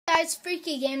guys,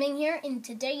 Freekeegaming here, and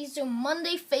today's a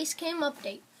Monday Facecam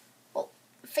update. Well,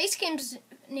 Facecam's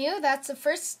new, that's the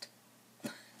first.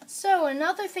 So,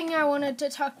 another thing I wanted to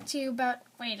talk to you about,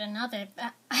 I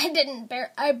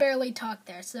barely talked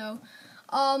there, so,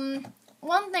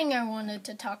 one thing I wanted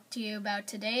to talk to you about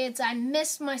today is I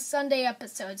missed my Sunday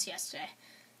episodes yesterday.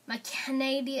 My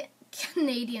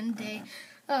Canadian day.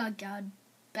 Oh god,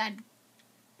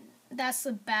 that's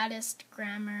the baddest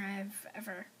grammar I've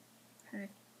ever heard.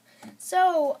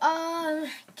 So,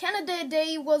 Canada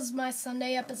Day was my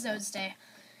Sunday episodes day,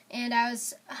 and I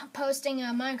was posting a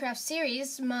Minecraft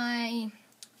series, my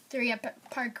 3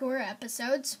 parkour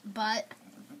episodes, but,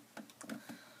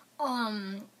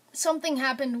 something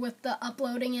happened with the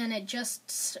uploading, and it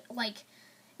just, it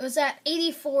was at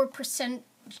 84%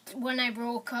 when I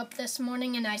woke up this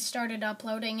morning, and I started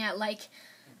uploading at,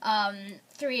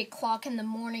 3 o'clock in the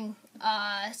morning,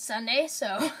 Sunday,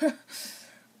 so...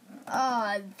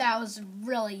 that was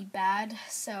really bad,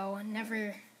 so I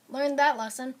never learned that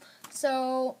lesson.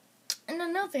 So, and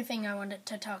another thing I wanted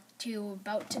to talk to you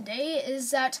about today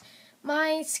is that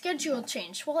my schedule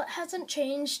changed. Well, it hasn't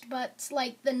changed, but,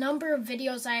 the number of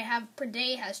videos I have per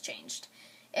day has changed.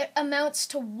 It amounts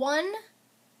to 1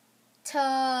 to,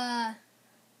 I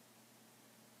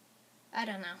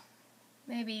don't know,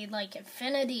 maybe,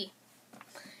 infinity.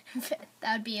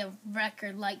 That would be a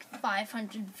record,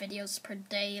 500 videos per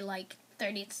day,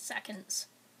 30 seconds.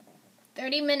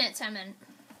 30 minutes, I meant.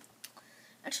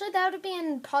 Actually, that would be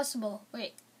impossible.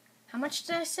 Wait, how much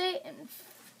did I say?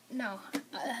 No.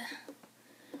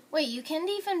 Wait, you can't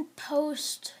even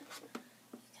post...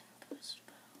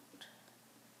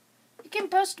 You can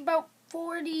post about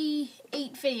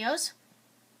 48 videos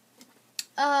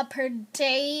per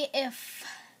day if...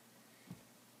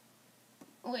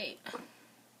 Wait...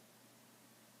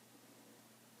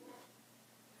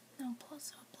 No,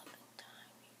 plus uploading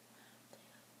time.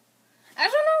 I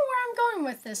don't know where I'm going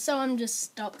with this, so I'm just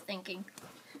stop thinking.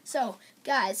 So,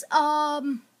 guys,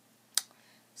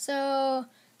 so,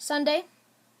 Sunday,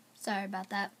 sorry about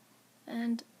that,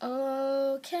 and,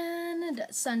 oh, Canada,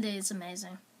 Sunday is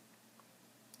amazing.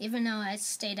 Even though I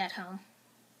stayed at home,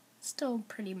 still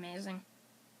pretty amazing.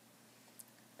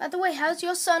 By the way, how's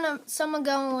your summer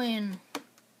going?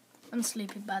 I'm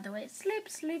sleepy, by the way. Sleep,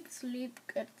 sleep, sleep.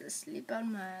 Get the sleep out of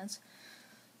my eyes.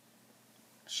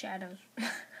 Shadows.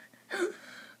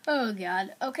 Oh,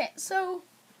 God. Okay, so,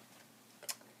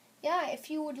 yeah, if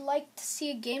you would like to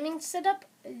see a gaming setup,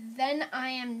 then I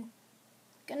am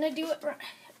gonna do it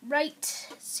right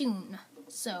soon.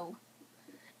 So,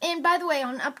 and by the way,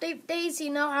 on update days,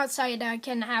 you know outside I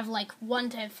can have, 1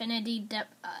 to infinity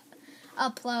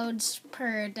uploads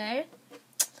per day.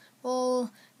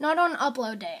 Well, not on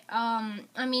upload day.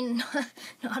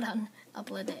 Not on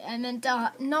upload day. I meant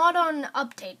not on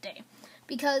update day.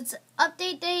 Because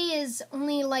update day is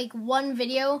only 1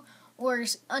 video or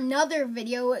another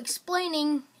video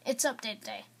explaining its update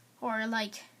day. Or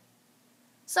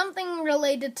something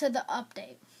related to the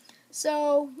update.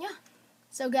 So, yeah.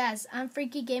 So guys, I'm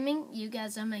Freekeegaming. You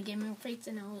guys are my gaming freaks,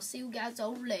 and I will see you guys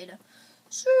all later.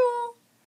 See you.